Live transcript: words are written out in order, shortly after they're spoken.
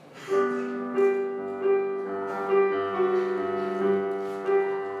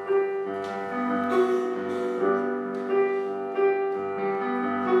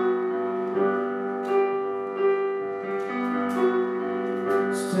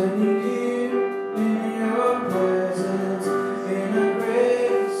standing here in your presence, in a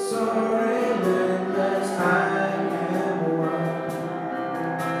great sorry endless. I am one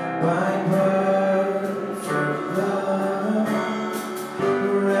by perfect love,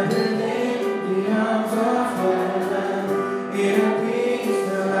 wrapped in the arms of heaven, in a peace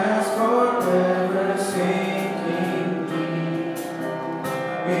that lasts forever, sinking deep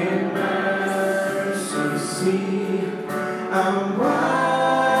in mercy. See, I'm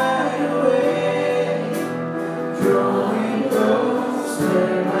wide awake, drawing closer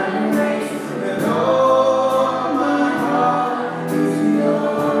my race, and all my heart is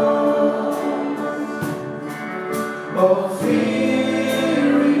yours. Oh, fear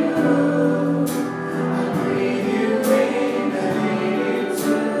removed, I breathe you in and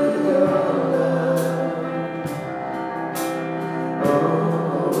into your love.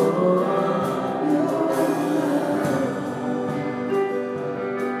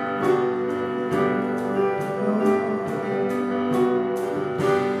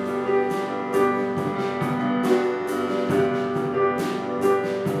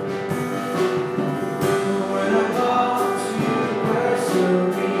 When I thought you were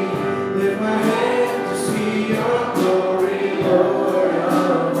so